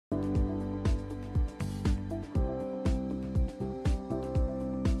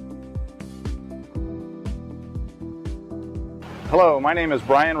Hello, my name is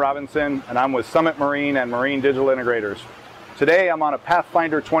Brian Robinson and I'm with Summit Marine and Marine Digital Integrators. Today I'm on a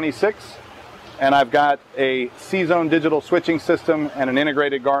Pathfinder 26 and I've got a CZone digital switching system and an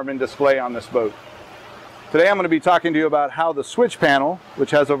integrated Garmin display on this boat. Today I'm going to be talking to you about how the switch panel,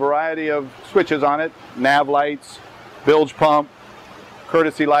 which has a variety of switches on it, nav lights, bilge pump,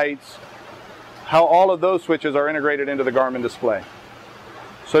 courtesy lights, how all of those switches are integrated into the Garmin display.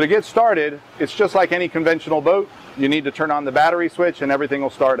 So to get started, it's just like any conventional boat. You need to turn on the battery switch and everything will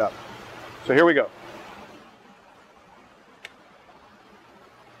start up. So here we go.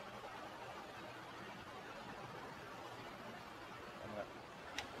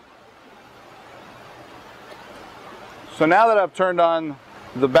 So now that I've turned on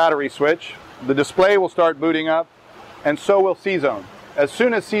the battery switch, the display will start booting up, and so will CZone. As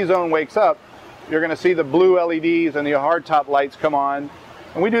soon as CZone wakes up, you're going to see the blue LEDs and the hardtop lights come on.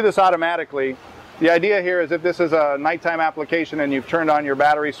 And we do this automatically. The idea here is if this is a nighttime application and you've turned on your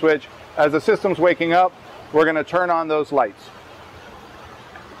battery switch, as the system's waking up, we're going to turn on those lights.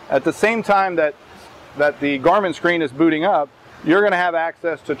 At the same time that the Garmin screen is booting up, you're going to have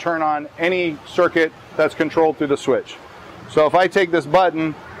access to turn on any circuit that's controlled through the switch. So if I take this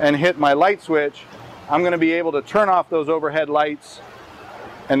button and hit my light switch, I'm going to be able to turn off those overhead lights.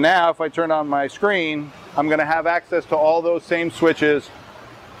 And now if I turn on my screen, I'm going to have access to all those same switches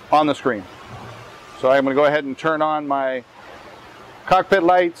on the screen. So I'm going to go ahead and turn on my cockpit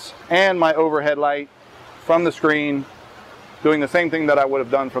lights and my overhead light from the screen, doing the same thing that I would have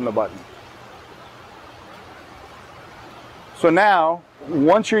done from the button. So now,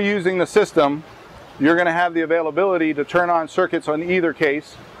 once you're using the system, you're going to have the availability to turn on circuits on either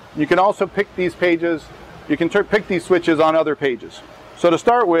case. You can also pick these pages, you can pick these switches on other pages. So to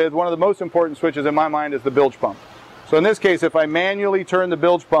start with, one of the most important switches in my mind is the bilge pump. So in this case, if I manually turn the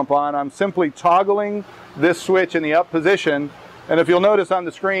bilge pump on, I'm simply toggling this switch in the up position, and if you'll notice on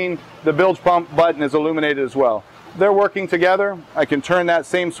the screen, the bilge pump button is illuminated as well. They're working together. I can turn that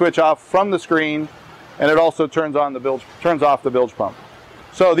same switch off from the screen, and it also turns off the bilge pump.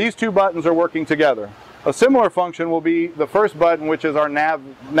 So these two buttons are working together. A similar function will be the first button, which is our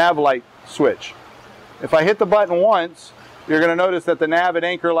nav light switch. If I hit the button once, you're going to notice that the nav and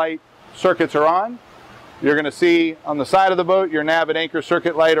anchor light circuits are on. You're going to see on the side of the boat your nav and anchor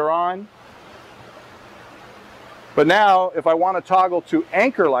circuit light are on. But now if I want to toggle to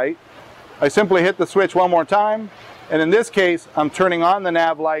anchor light, I simply hit the switch one more time, and in this case I'm turning on the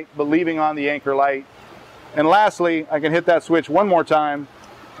nav light but leaving on the anchor light. And lastly, I can hit that switch one more time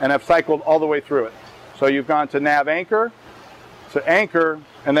and I've cycled all the way through it. So you've gone to nav anchor, to anchor,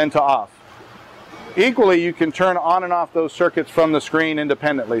 and then to off. Equally, you can turn on and off those circuits from the screen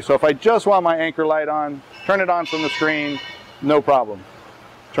independently. So if I just want my anchor light on, turn it on from the screen, no problem.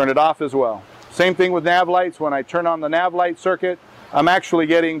 Turn it off as well. Same thing with nav lights. When I turn on the nav light circuit, I'm actually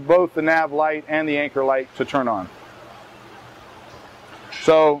getting both the nav light and the anchor light to turn on.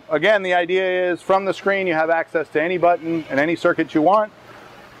 So again, the idea is from the screen you have access to any button and any circuit you want.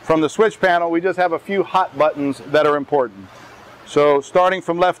 From the switch panel, we just have a few hot buttons that are important. So starting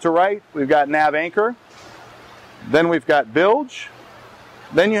from left to right, we've got nav anchor, then we've got bilge,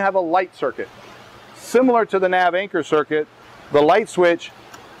 then you have a light circuit. Similar to the nav anchor circuit, the light switch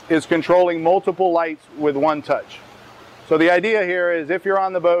is controlling multiple lights with one touch. So the idea here is if you're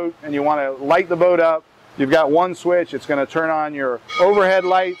on the boat and you want to light the boat up, you've got one switch. It's going to turn on your overhead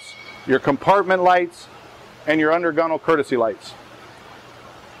lights, your compartment lights, and your undergunnel courtesy lights.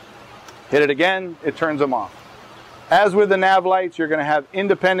 Hit it again, it turns them off. As with the nav lights, you're going to have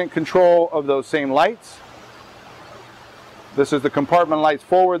independent control of those same lights. This is the compartment lights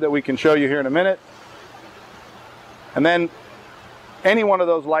forward that we can show you here in a minute. And then any one of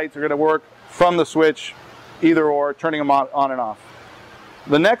those lights are going to work from the switch, either or, turning them on and off.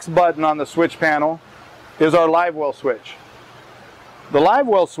 The next button on the switch panel is our live well switch. The live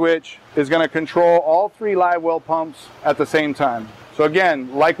well switch is going to control all three live well pumps at the same time. So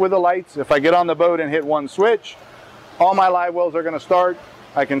again, like with the lights, if I get on the boat and hit one switch, all my live wells are going to start.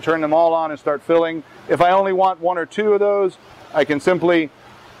 I can turn them all on and start filling. If I only want one or two of those, I can simply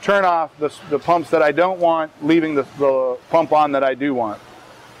turn off the pumps that I don't want, leaving the pump on that I do want.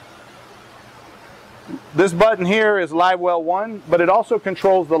 This button here is live well 1, but it also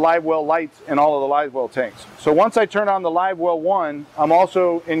controls the live well lights in all of the live well tanks. So once I turn on the live well 1, I'm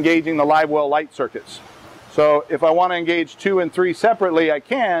also engaging the live well light circuits. So if I want to engage 2 and 3 separately, I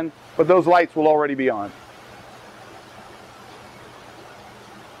can, but those lights will already be on.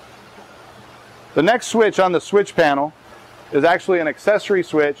 The next switch on the switch panel is actually an accessory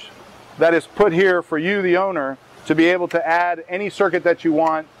switch that is put here for you, the owner, to be able to add any circuit that you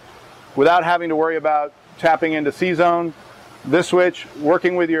want without having to worry about tapping into CZone. This switch,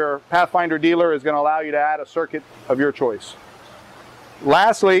 working with your Pathfinder dealer, is going to allow you to add a circuit of your choice.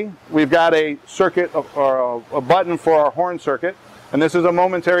 Lastly, we've got a circuit or a button for our horn circuit, and this is a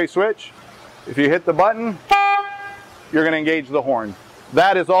momentary switch. If you hit the button, you're going to engage the horn.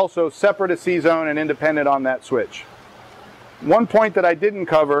 That is also separate to CZone and independent on that switch. One point that I didn't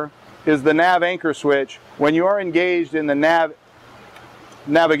cover is the nav anchor switch. When you are engaged in the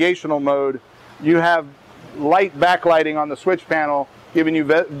navigational mode, you have light backlighting on the switch panel, giving you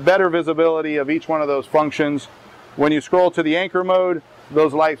better visibility of each one of those functions. When you scroll to the anchor mode,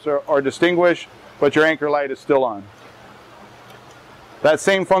 those lights are distinguished, but your anchor light is still on. That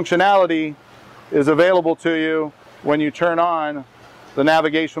same functionality is available to you when you turn on the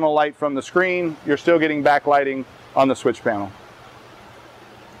navigational light from the screen. You're still getting backlighting on the switch panel.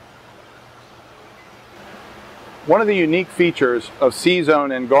 One of the unique features of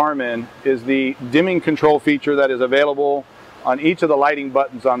CZone and Garmin is the dimming control feature that is available on each of the lighting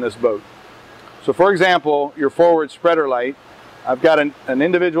buttons on this boat. So for example, your forward spreader light, I've got an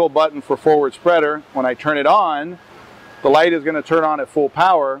individual button for forward spreader. When I turn it on, the light is going to turn on at full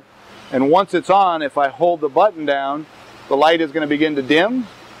power, and once it's on, if I hold the button down, the light is going to begin to dim.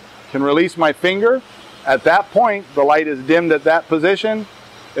 I can release my finger. At that point, the light is dimmed at that position.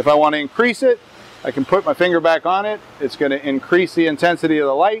 If I want to increase it, I can put my finger back on it. It's going to increase the intensity of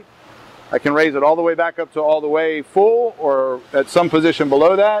the light. I can raise it all the way back up to all the way full or at some position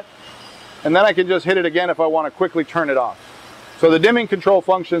below that. And then I can just hit it again if I want to quickly turn it off. So the dimming control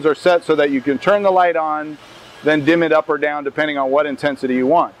functions are set so that you can turn the light on, then dim it up or down depending on what intensity you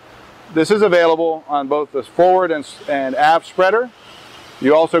want. This is available on both the forward and aft spreader.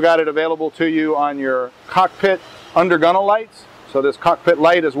 You also got it available to you on your cockpit under gunnel lights. So this cockpit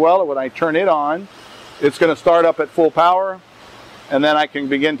light as well, when I turn it on, it's going to start up at full power, and then I can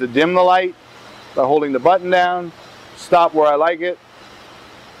begin to dim the light by holding the button down, stop where I like it,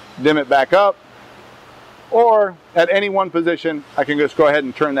 dim it back up, or at any one position, I can just go ahead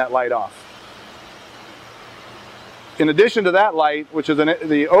and turn that light off. In addition to that light, which is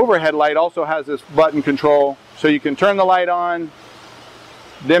the overhead light, also has this button control, so you can turn the light on,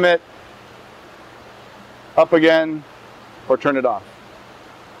 dim it, up again, or turn it off.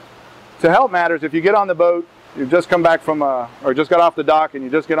 To help matters, if you get on the boat, you've just come back from or just got off the dock and you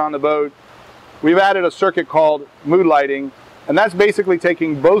just get on the boat, we've added a circuit called mood lighting, and that's basically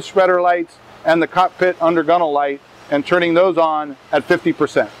taking both spreader lights and the cockpit under gunnel light and turning those on at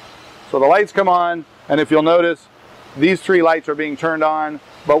 50%. So the lights come on, and if you'll notice, these three lights are being turned on,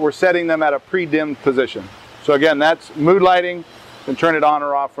 but we're setting them at a pre-dimmed position. So again, that's mood lighting, and turn it on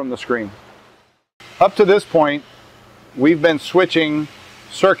or off from the screen. Up to this point, we've been switching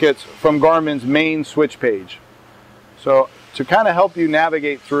circuits from Garmin's main switch page. So to kind of help you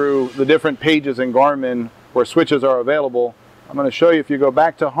navigate through the different pages in Garmin where switches are available, I'm going to show you. If you go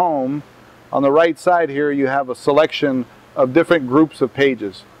back to home, on the right side here you have a selection of different groups of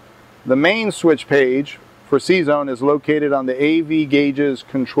pages. The main switch page for CZone is located on the AV gauges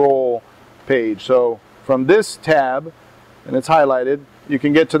control page. So from this tab, and it's highlighted, you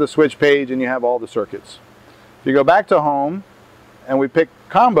can get to the switch page and you have all the circuits. If you go back to home and we pick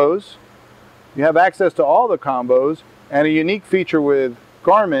combos, you have access to all the combos, and a unique feature with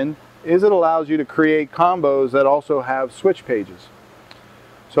Garmin is it allows you to create combos that also have switch pages.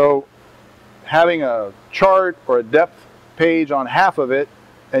 So having a chart or a depth page on half of it,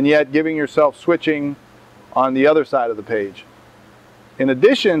 and yet giving yourself switching on the other side of the page. In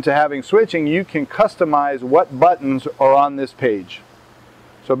addition to having switching, you can customize what buttons are on this page.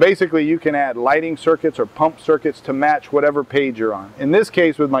 So basically you can add lighting circuits or pump circuits to match whatever page you're on. In this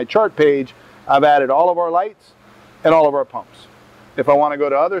case, with my chart page, I've added all of our lights and all of our pumps. If I want to go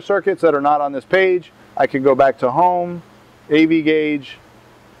to other circuits that are not on this page, I can go back to home, AV gauge,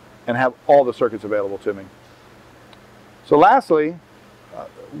 and have all the circuits available to me. So lastly,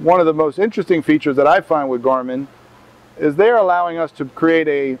 one of the most interesting features that I find with Garmin is they're allowing us to create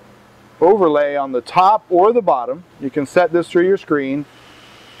a overlay on the top or the bottom. You can set this through your screen,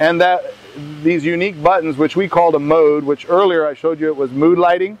 and that these unique buttons, which we called a mode, which earlier I showed you it was mood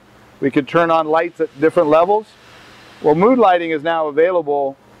lighting. We could turn on lights at different levels. Well, mood lighting is now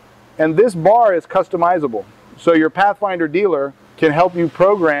available, and this bar is customizable. So your Pathfinder dealer can help you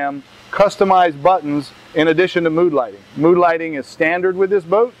program customized buttons in addition to mood lighting. Mood lighting is standard with this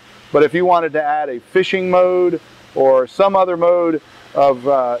boat, but if you wanted to add a fishing mode or some other mode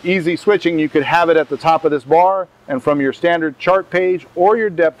of easy switching, you could have it at the top of this bar, and from your standard chart page or your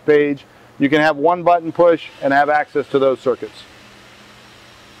depth page, you can have one button push and have access to those circuits.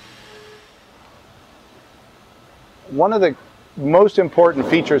 One of the most important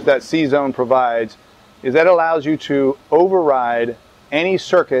features that CZone provides is that it allows you to override any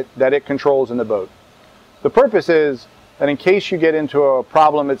circuit that it controls in the boat. The purpose is that in case you get into a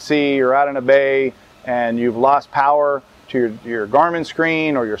problem at sea or out in a bay and you've lost power to your Garmin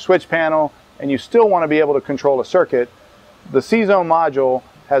screen or your switch panel and you still want to be able to control a circuit, the CZone module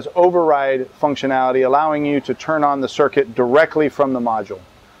has override functionality allowing you to turn on the circuit directly from the module.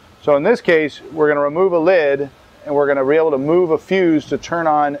 So in this case, we're going to remove a lid and we're going to be able to move a fuse to turn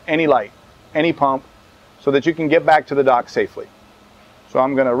on any light, any pump, so that you can get back to the dock safely. So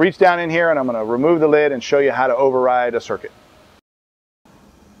I'm going to reach down in here and I'm going to remove the lid and show you how to override a circuit.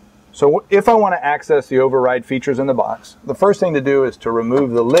 So if I want to access the override features in the box, the first thing to do is to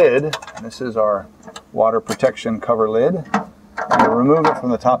remove the lid. This is our water protection cover lid. And remove it from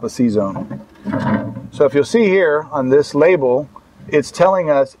the top of CZone. So if you'll see here on this label, it's telling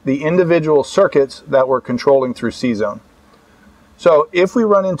us the individual circuits that we're controlling through CZone. So if we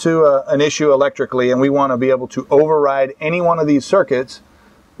run into an issue electrically and we want to be able to override any one of these circuits,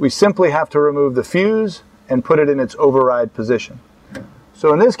 we simply have to remove the fuse and put it in its override position.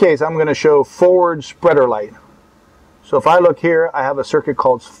 So in this case, I'm going to show forward spreader light. So if I look here, I have a circuit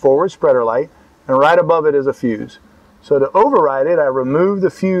called forward spreader light, and right above it is a fuse. So to override it, I remove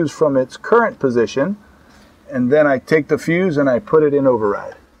the fuse from its current position, and then I take the fuse and I put it in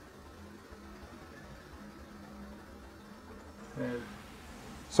override.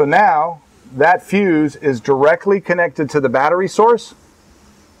 So now that fuse is directly connected to the battery source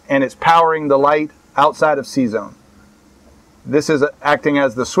and it's powering the light outside of CZone. This is acting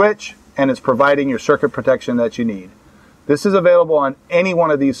as the switch and it's providing your circuit protection that you need. This is available on any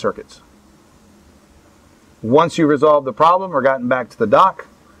one of these circuits. Once you resolve the problem or gotten back to the dock,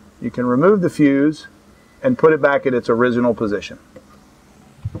 you can remove the fuse and put it back at its original position.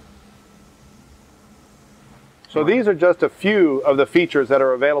 So these are just a few of the features that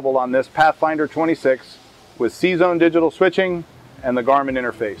are available on this Pathfinder 26 with CZone digital switching and the Garmin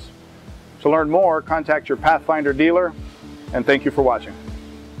interface. To learn more, contact your Pathfinder dealer, and thank you for watching.